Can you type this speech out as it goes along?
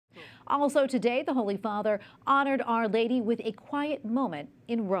Also today, the Holy Father honored Our Lady with a quiet moment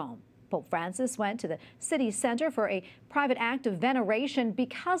in Rome. Pope Francis went to the city center for a private act of veneration.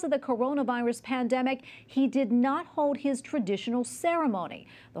 Because of the coronavirus pandemic, he did not hold his traditional ceremony.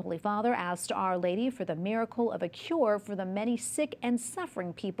 The Holy Father asked Our Lady for the miracle of a cure for the many sick and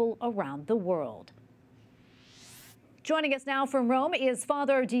suffering people around the world. Joining us now from Rome is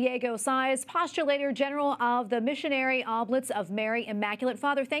Father Diego Saez, Postulator General of the Missionary Oblates of Mary Immaculate.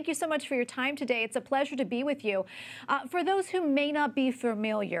 Father, thank you so much for your time today. It's a pleasure to be with you. For those who may not be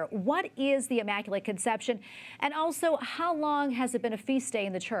familiar, what is the Immaculate Conception? And also, how long has it been a feast day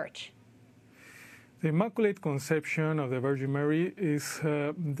in the Church? The Immaculate Conception of the Virgin Mary is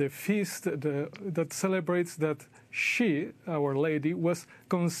the feast that celebrates that she, Our Lady, was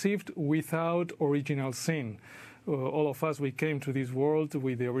conceived without original sin. All of us, we came to this world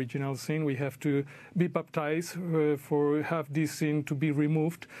with the original sin. We have to be baptized for have this sin to be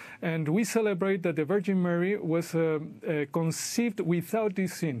removed. And we celebrate that the Virgin Mary was conceived without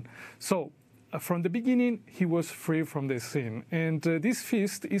this sin. So from the beginning, he was free from the sin. And this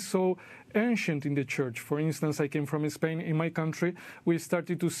feast is so ancient in the Church. For instance, I came from Spain. In my country, we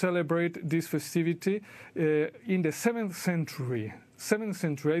started to celebrate this festivity in the 7th century. 7th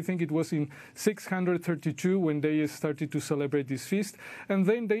century, I think it was in 632 when they started to celebrate this feast, and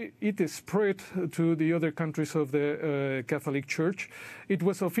then it spread to the other countries of the Catholic Church. It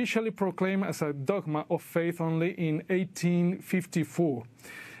was officially proclaimed as a dogma of faith only in 1854.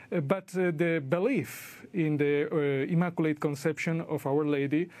 But the belief in the Immaculate Conception of Our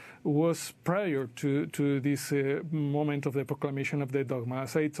Lady was prior to this moment of the proclamation of the dogma.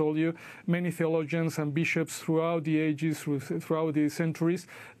 As I told you, many theologians and bishops throughout the ages, throughout the centuries,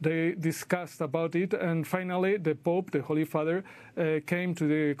 they discussed about it, and finally the Pope, the Holy Father, came to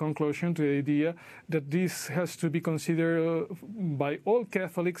the conclusion, to the idea that this has to be considered by all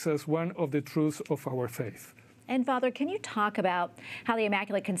Catholics as one of the truths of our faith. And Father, can you talk about how the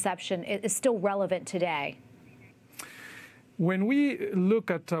Immaculate Conception is still relevant today? When we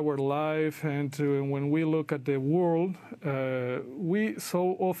look at our life and when we look at the world, we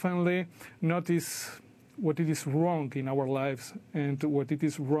so often notice what it is wrong in our lives and what it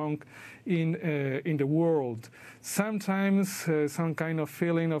is wrong in the world. Sometimes some kind of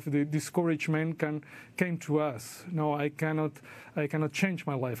feeling of the discouragement came to us. No, I cannot change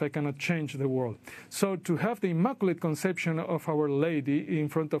my life. I cannot change the world. So to have the Immaculate Conception of Our Lady in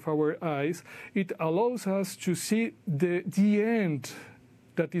front of our eyes, it allows us to see the end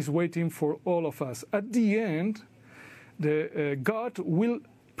that is waiting for all of us. At the end, God will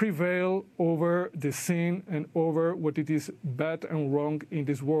prevail over the sin and over what it is bad and wrong in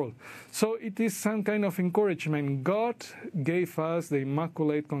this world. So it is some kind of encouragement. God gave us the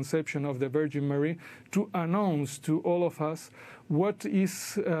Immaculate Conception of the Virgin Mary to announce to all of us what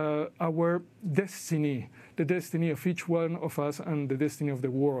is our destiny, the destiny of each one of us and the destiny of the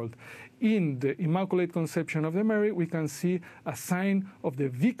world. In the Immaculate Conception of the Mary, we can see a sign of the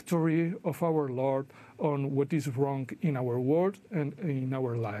victory of our Lord on what is wrong in our world and in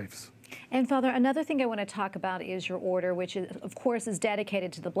our lives. And Father, another thing I want to talk about is your order, which is, of course, is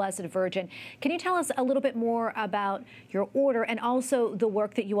dedicated to the Blessed Virgin. Can you tell us a little bit more about your order and also the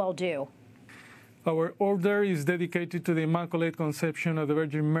work that you all do? Our order is dedicated to the Immaculate Conception of the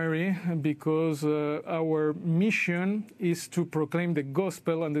Virgin Mary because our mission is to proclaim the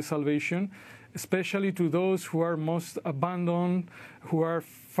gospel and the salvation, especially to those who are most abandoned, who are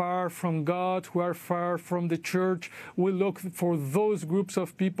far from God, who are far from the Church. We look for those groups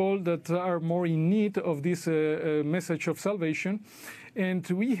of people that are more in need of this message of salvation. And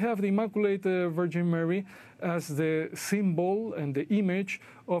we have the Immaculate Virgin Mary as the symbol and the image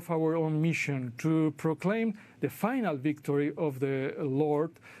of our own mission to proclaim the final victory of the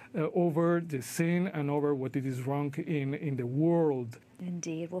Lord over the sin and over what it is wrong in the world.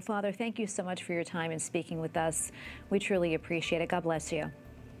 Indeed. Well, Father, thank you so much for your time and speaking with us. We truly appreciate it. God bless you.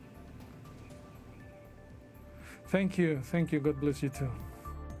 Thank you. Thank you. God bless you too.